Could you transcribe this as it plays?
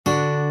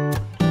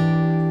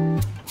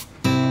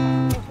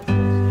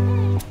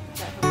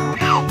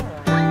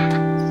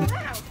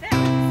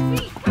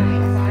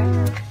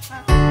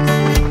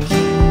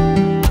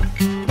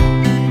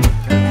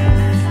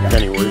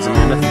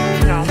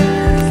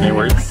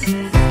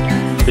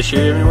Fishy,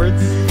 you have any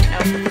words?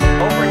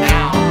 Over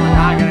now. I'm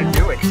not gonna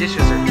do it.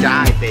 Dishes or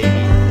die, baby.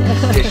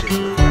 Dishes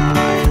or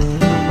die.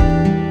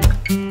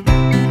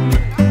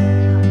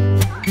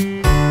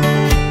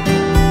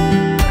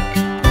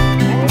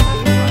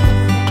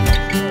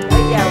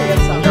 Yeah, we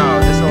have some. No,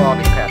 this will all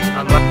be kept.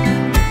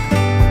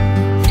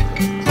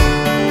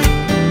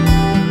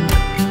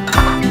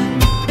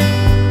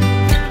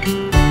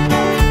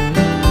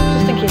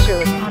 Just in case you're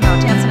looking. Oh no,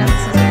 Tam's gonna have the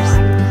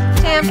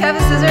scissors. Tam, can I have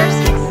the scissors?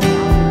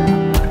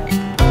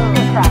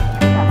 I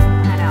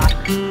know.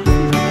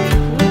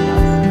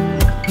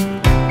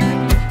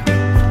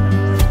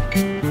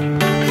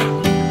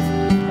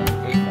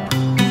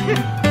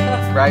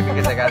 Right,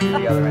 because I got to do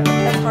the other end.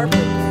 That's hard for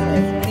you. I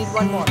need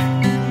one more.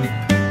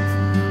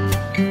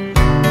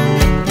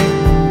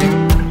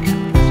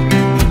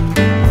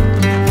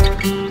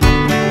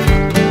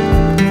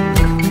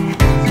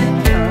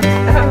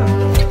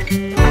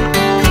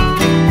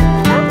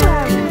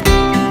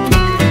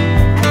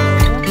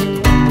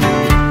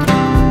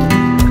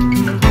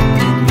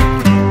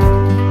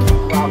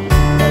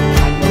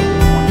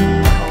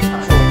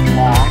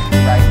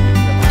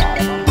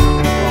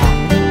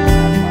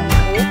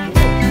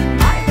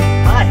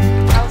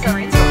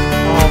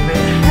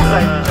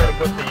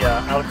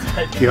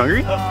 You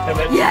hungry?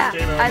 Yeah,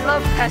 I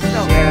love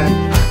pesto.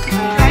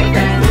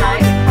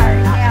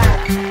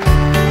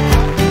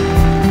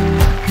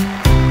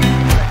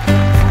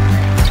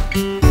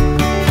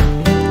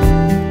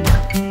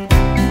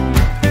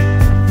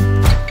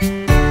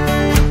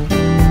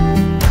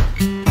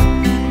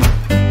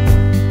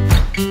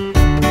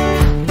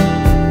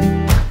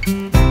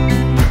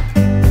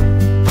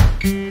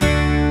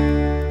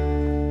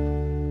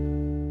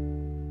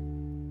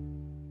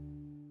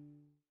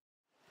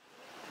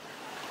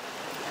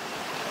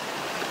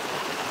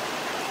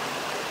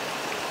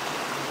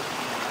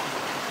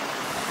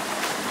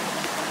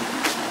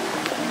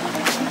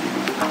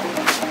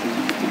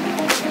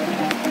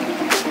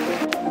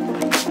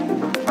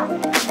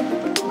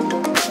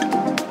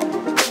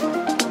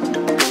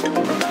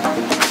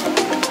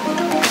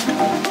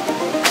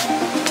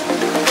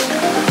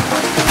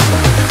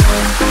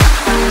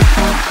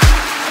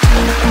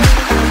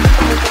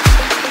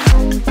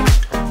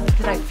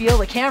 Feel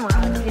the camera.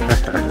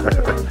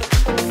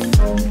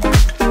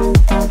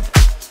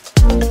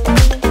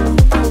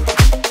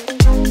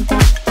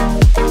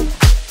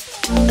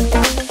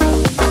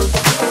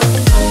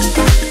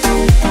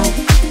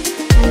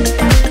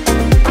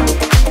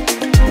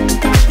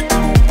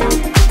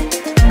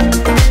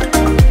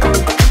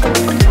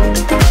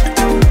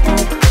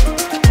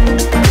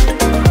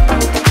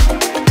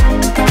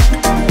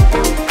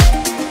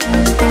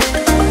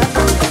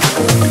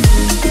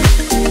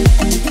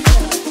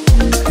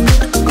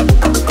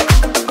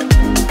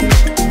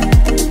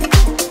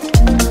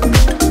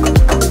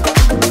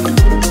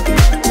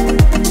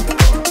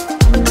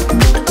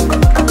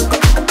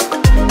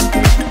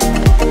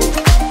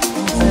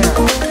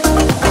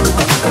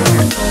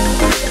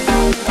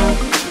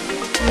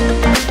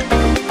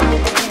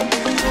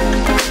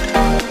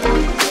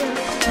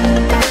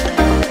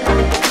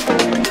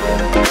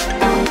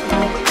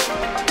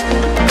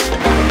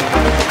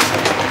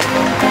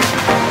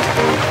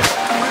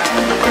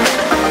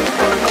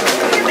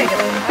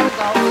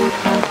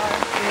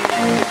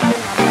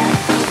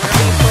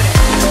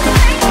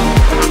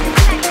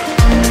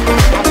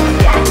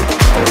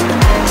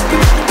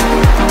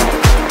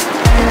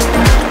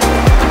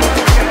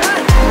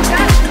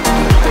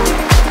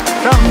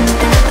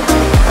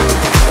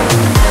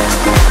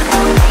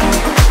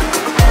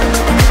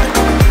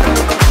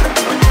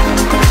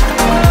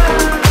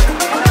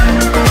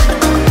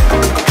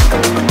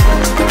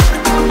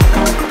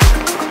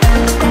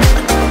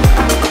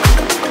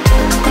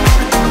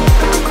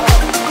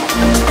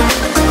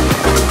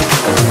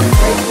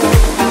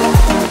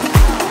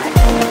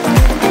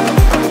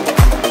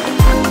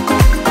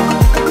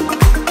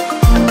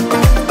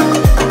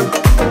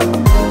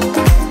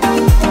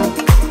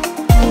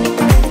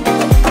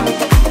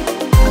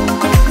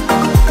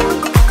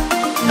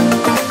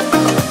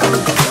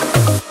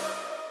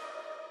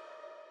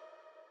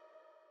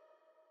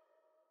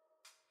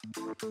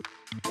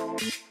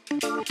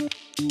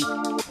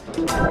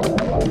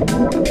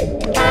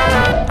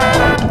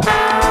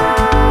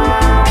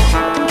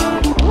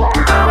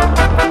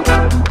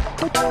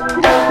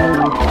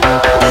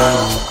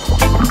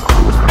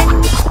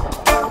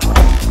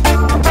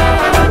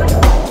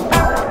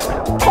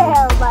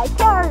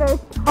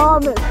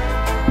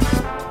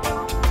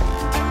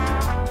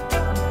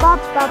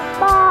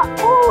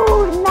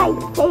 Oh,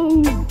 nice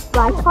save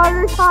by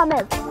Carter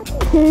Thomas.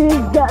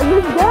 He's getting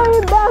his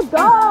game back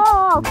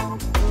off.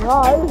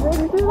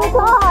 Rising to the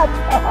top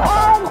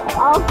and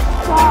up.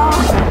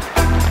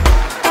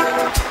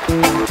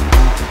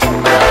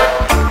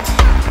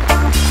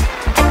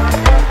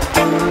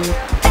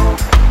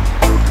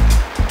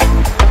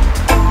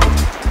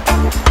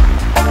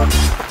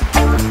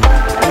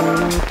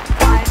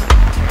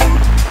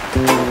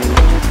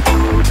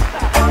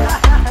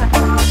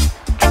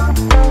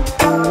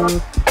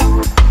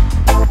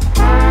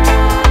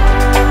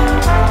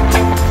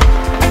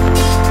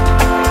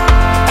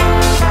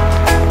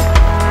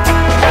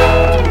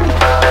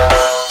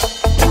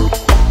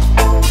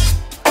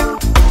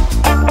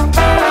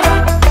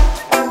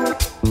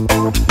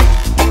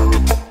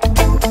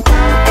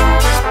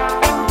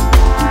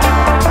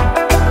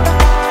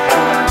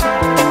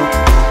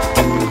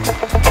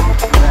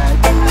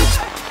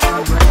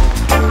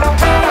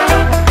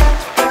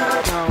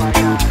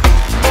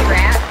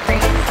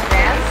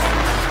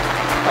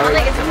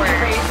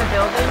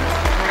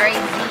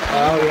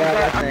 Oh yeah,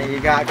 that thing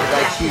you got because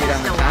I cheated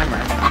on the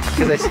timer.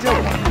 Because I still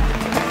won.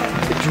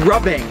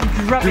 Drubbing.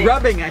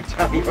 Drubbing, I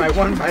tell you, I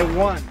won by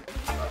 1.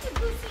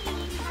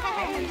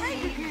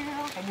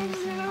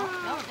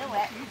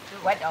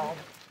 Wet dog.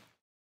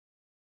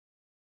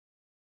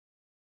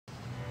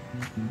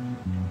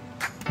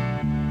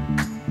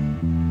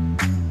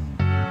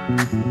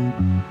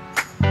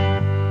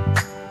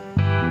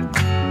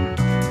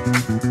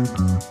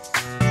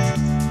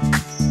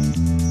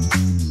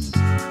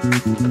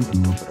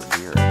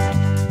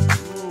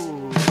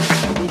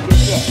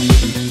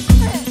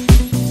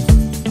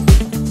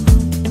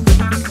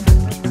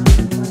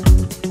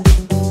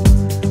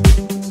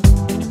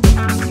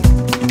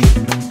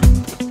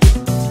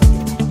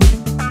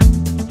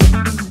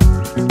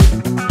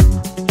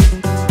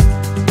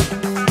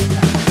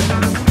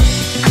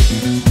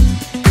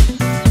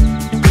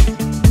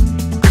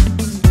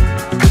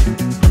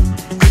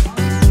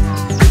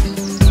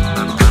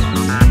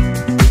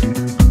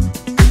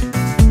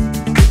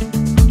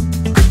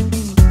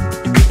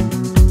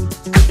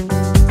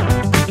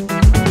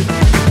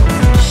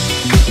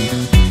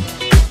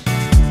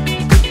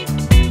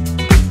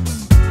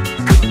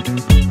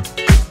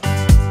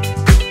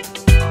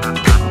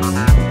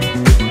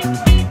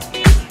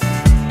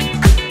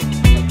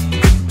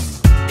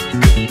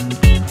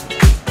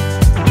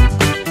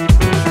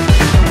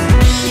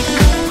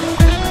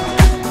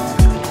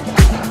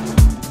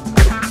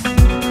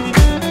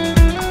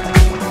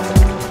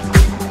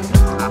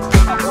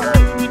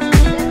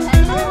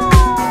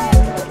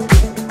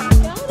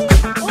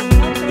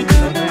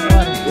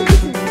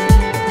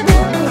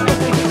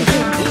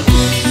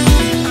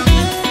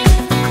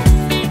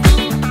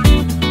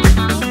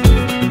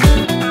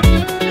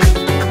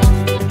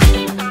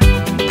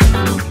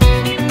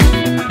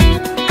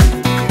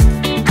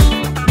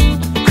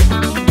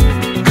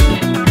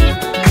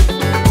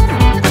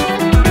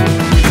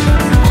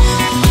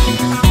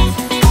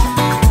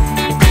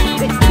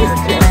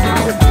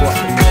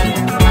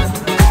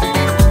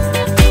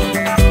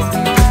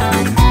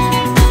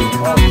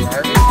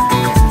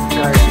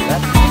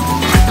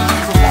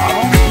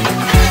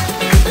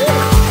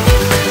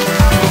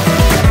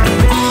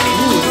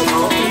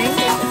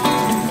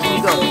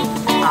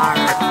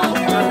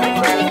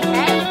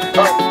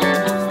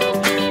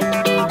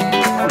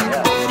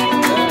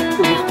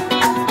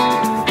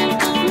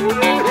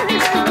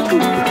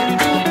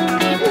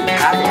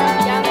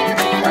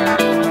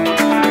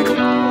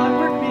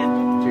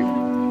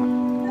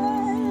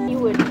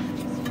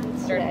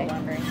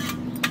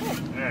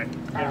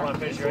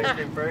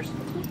 First.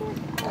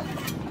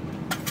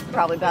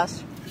 Probably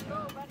best.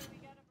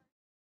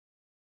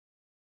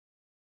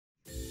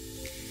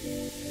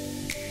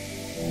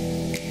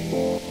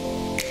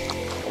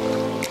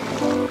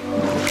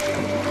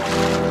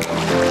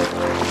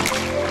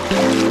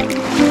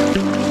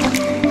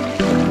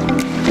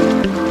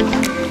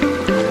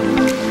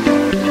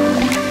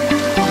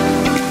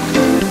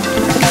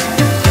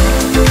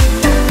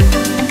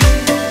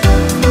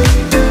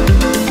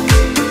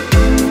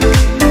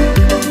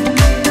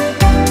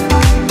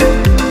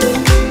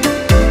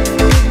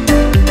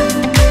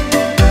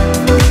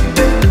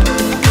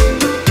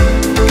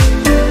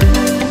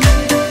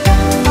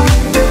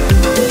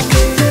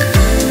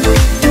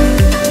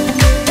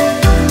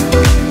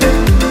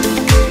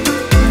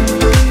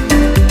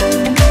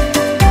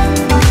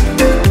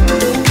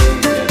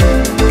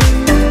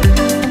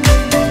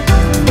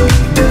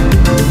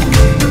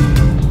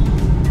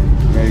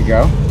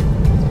 Go.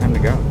 It's time to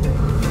go.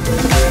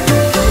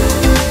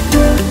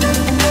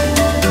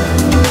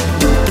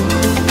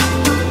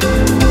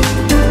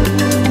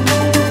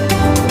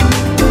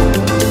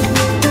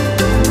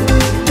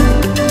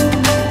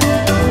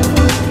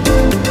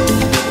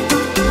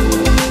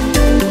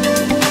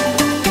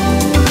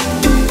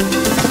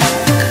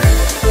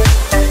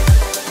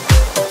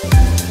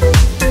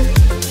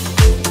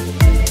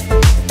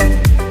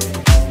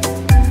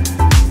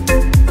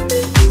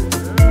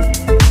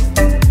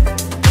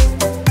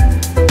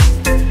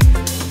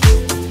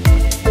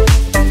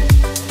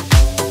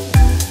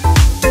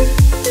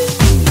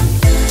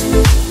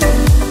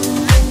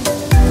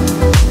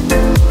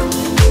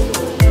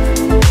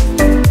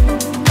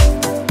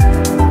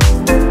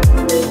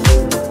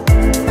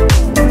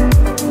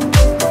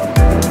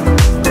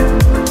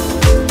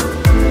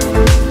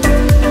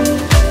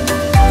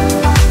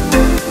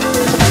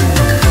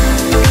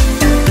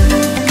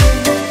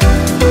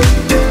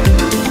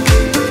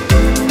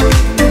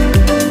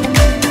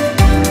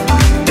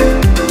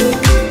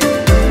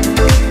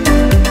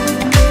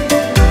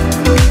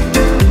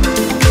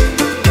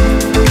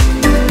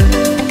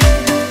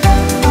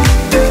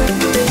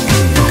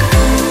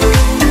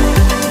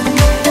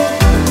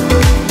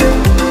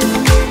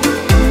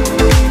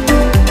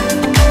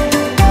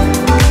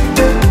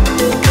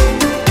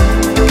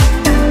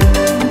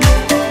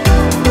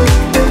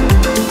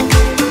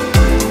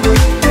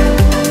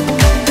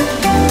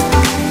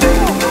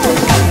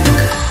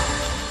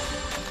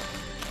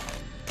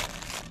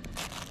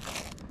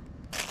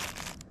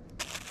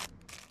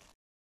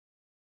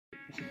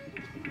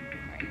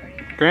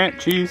 Grant,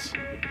 cheese.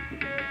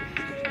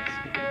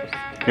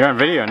 You're on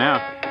video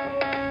now.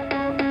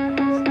 What are you gonna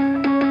do with your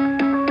neck?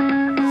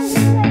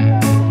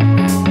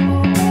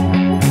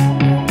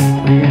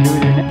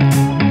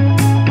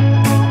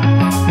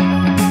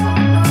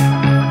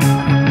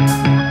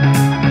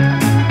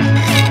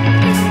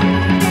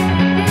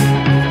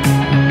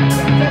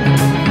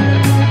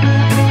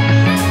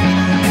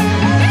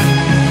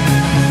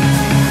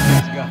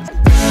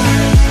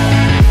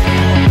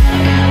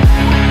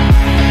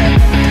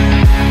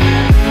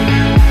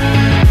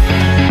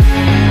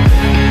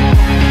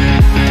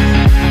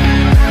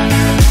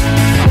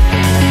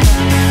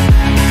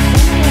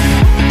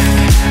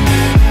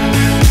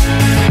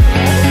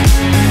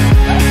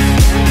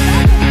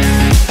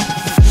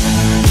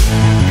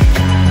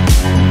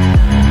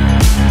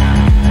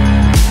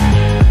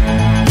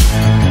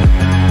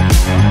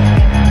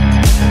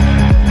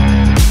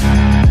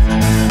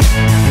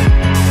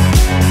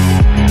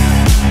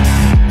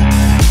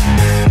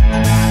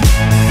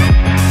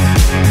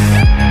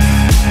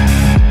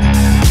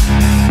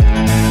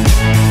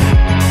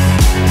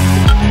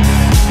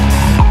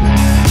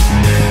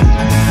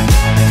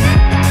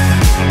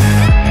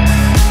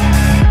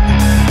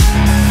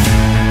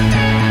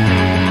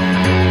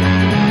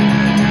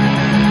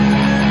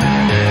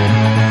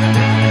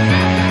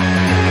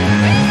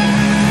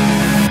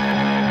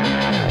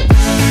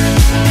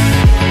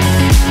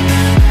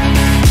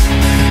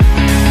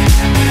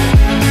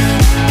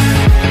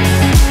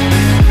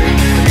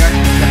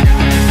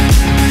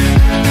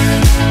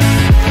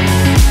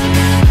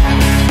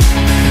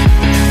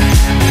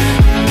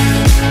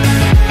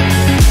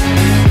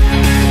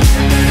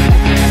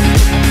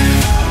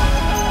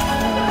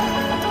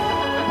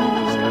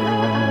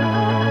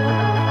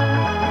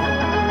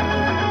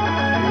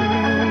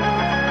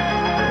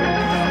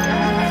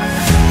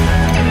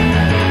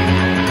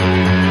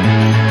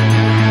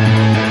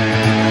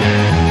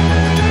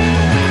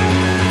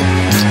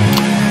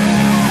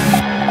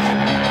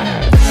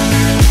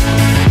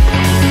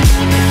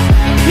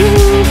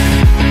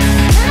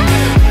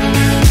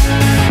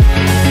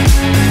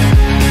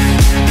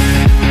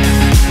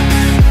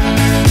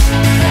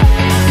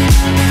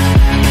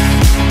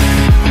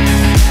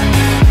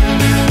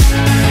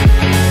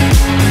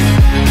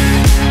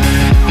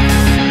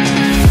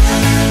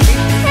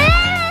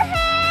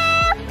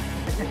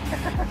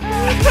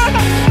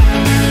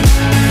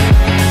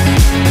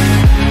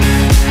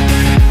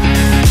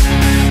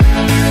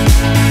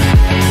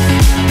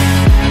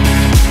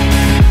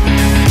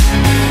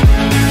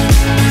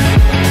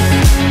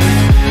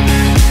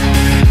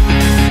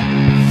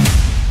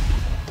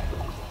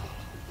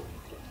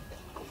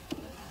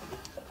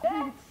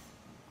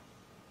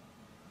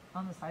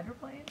 On this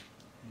hydroplane?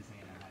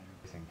 Using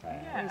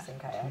kayak. Using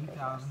kayak.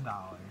 $2,000.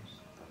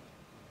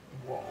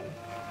 Whoa.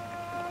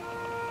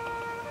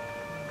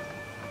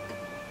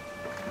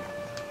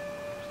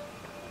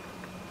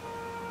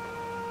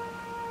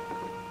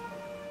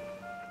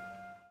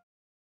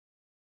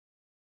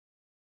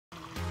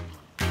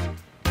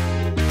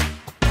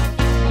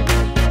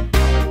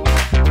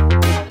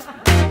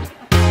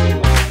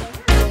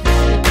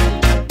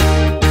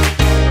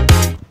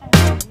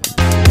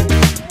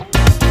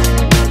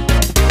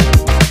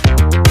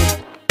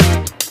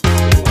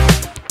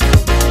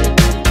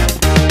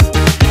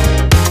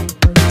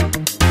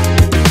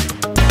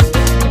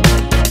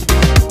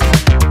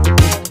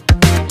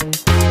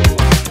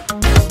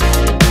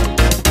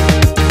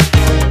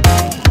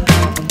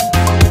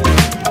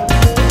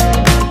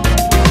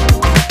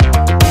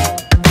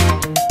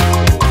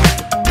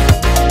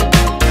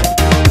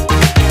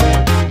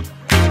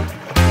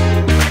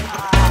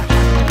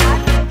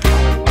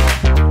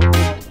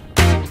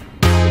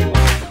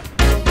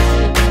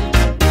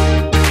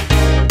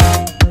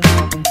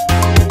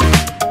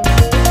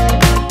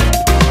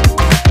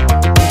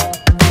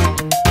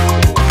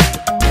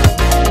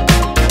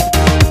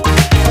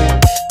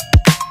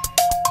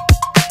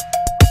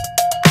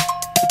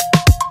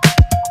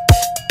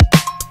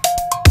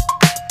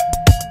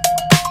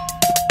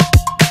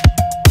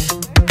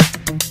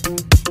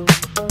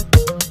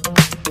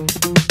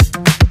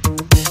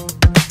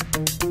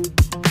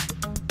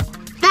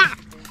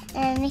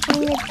 And he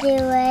would do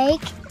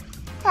like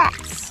that.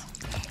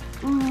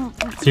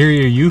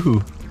 Syria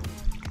yoo-hoo.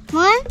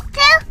 1,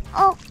 2,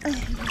 oh.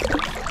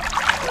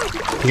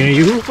 You gonna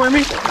yoo-hoo for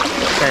me?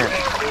 Okay.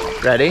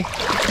 Ready?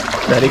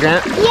 Ready,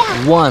 Grant?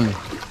 Yeah. 1,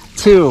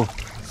 2,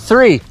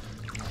 3.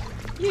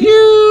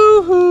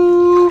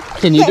 Yoo-hoo!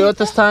 Can you do it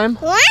this time?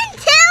 1,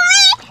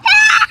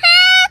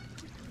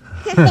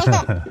 2,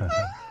 3.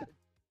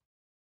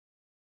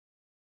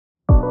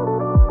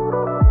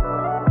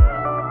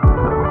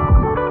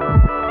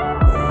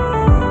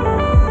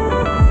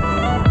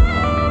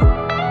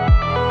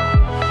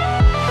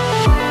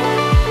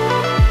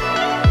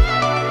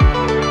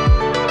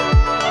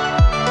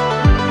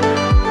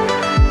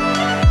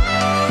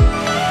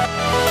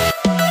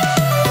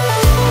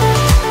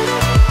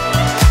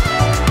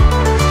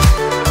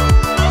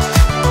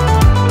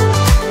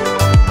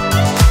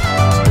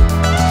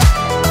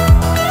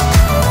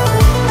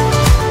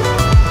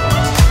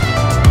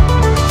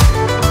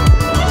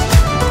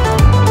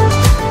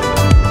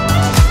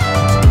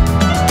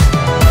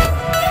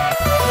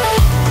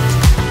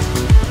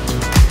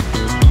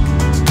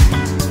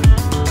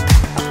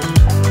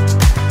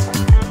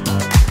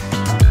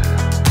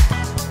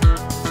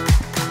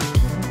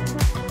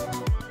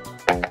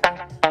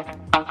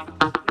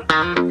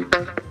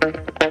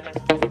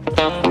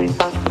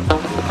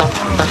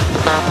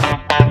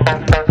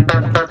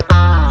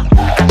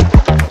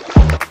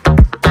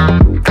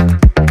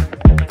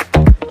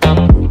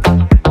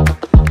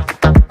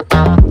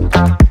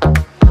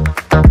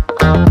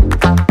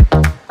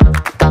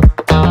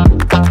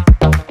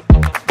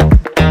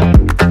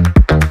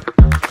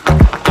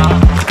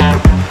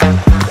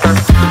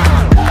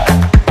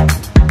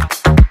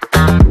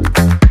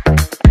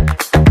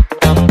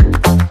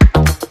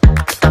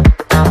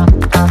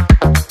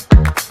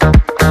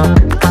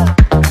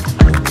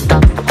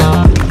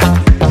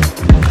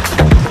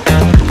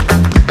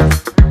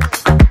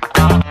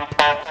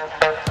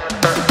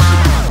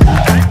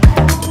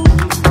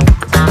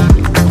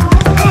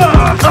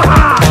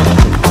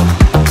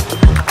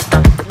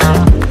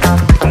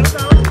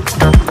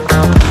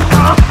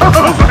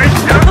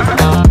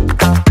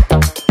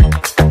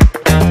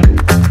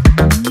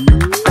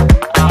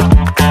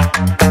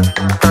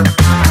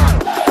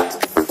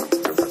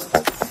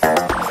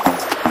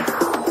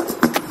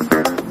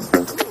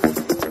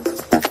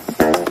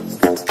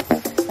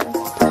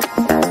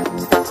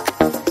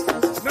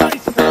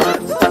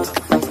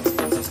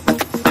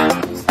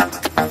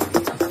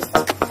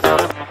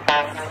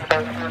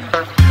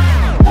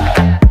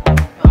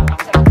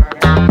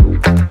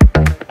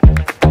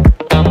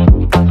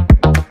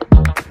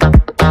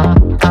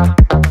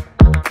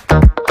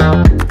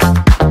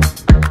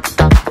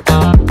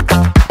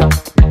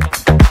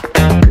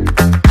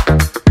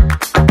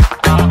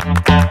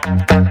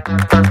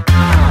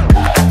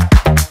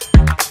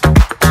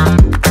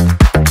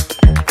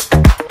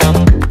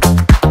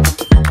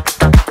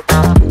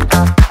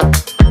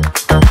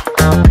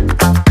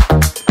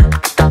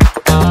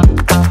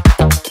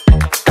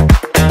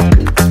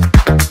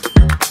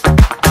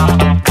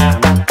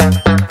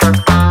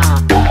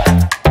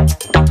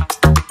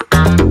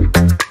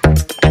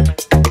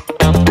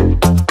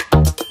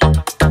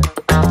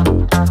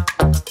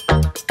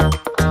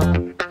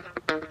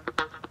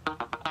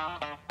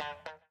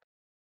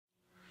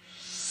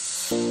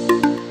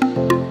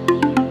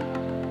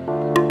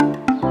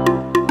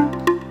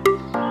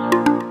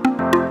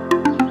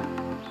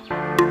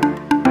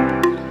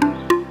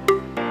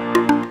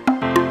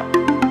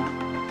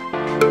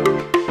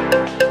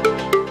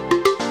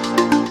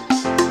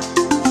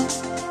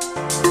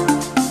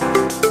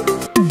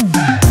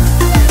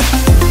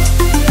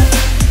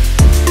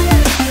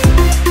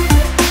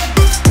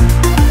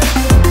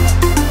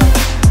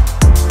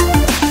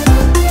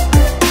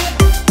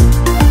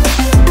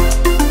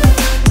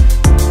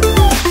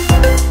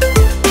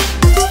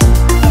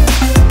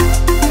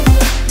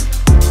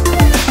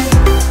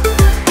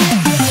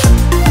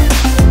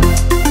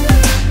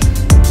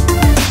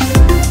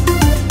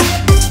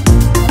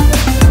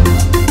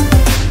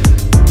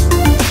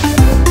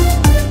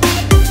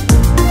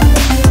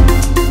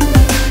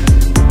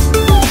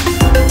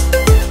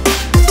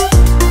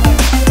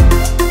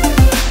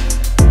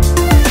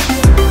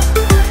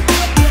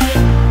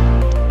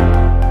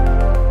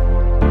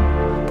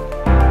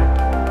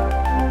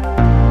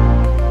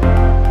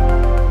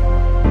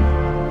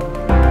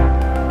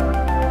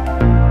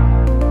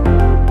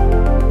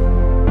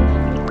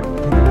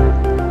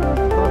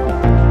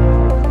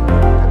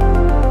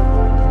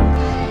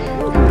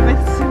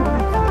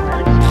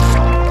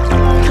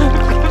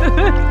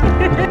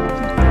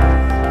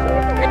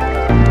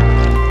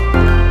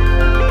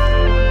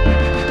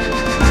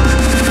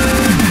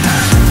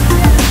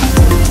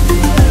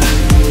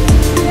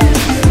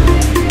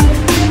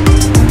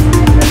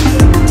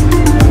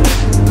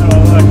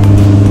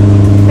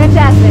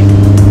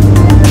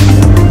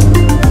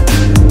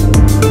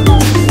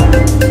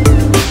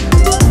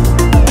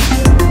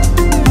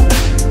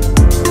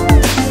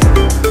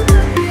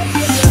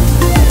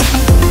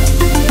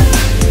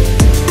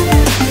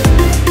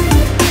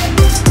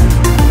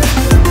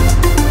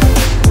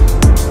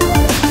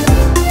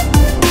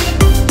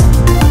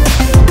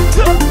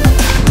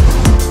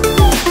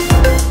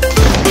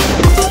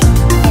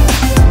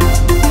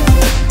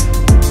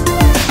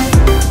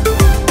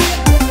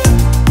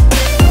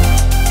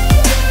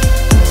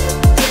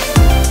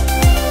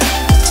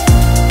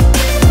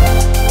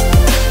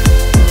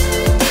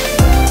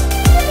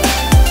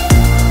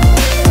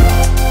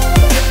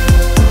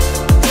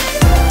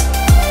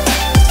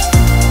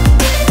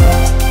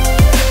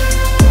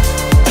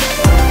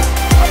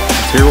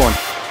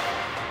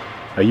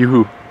 A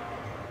yoo-hoo.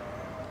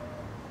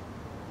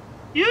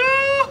 It's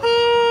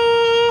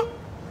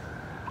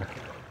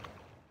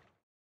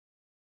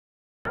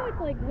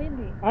like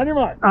windy. On your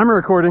mark. I'm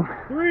recording.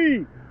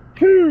 3,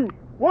 2,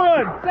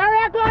 1.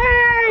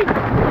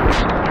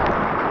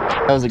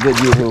 That was a good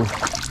yoo-hoo.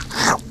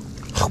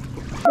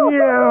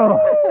 Yeah.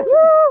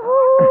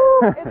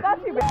 It's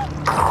not too bad.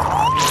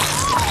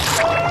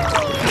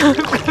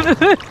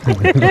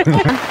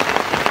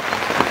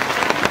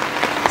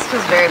 This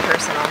feels very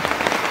personal.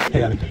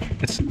 Hey, Adam.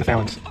 It's the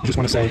Fallons. I just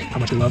want to say how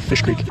much we love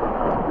Fish Creek.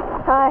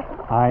 Hi.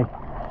 Hi.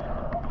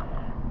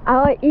 I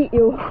want to eat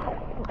you.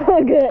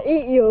 I'm gonna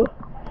eat you.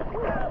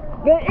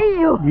 Gonna eat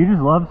you. You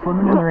just love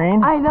swimming in the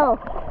rain? I know.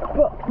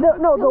 But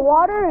no, the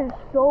water is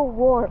so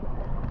warm.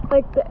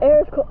 Like the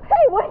air is cold.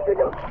 Hey, what are you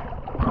doing?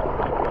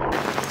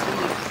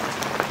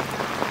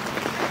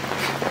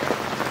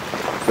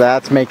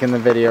 That's making the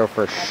video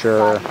for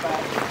sure.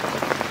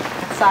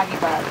 That's soggy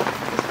bud.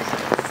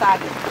 It's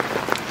soggy.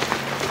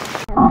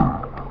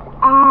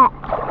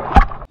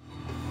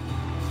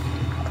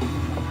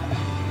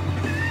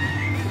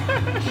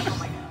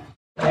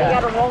 You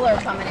got a roller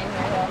coming in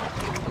here.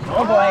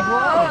 Oh boy.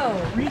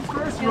 Whoa. Reed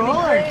first Oh no,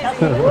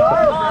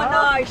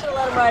 I should have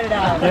let him ride it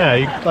out. Yeah,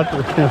 you left the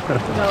No,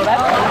 that's not.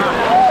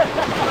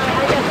 I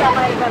guess that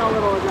might have been a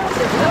little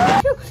aggressive.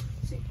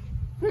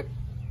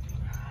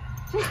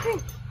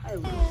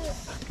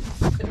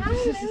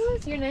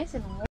 You're nice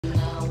and warm.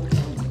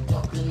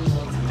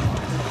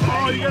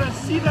 Oh, you gotta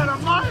see that a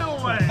mile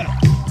away.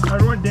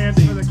 Everyone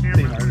dancing for the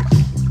camera.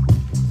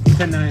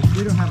 10-9.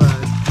 We don't have a...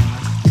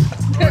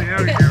 Oh, yeah,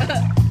 we do.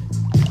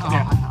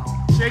 Yeah.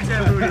 Shake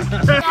that booty.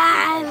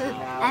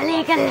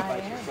 Illegal.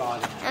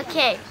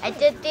 Okay, I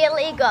did the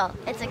illegal.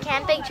 It's a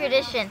camping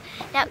tradition.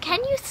 Now,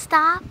 can you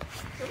stop?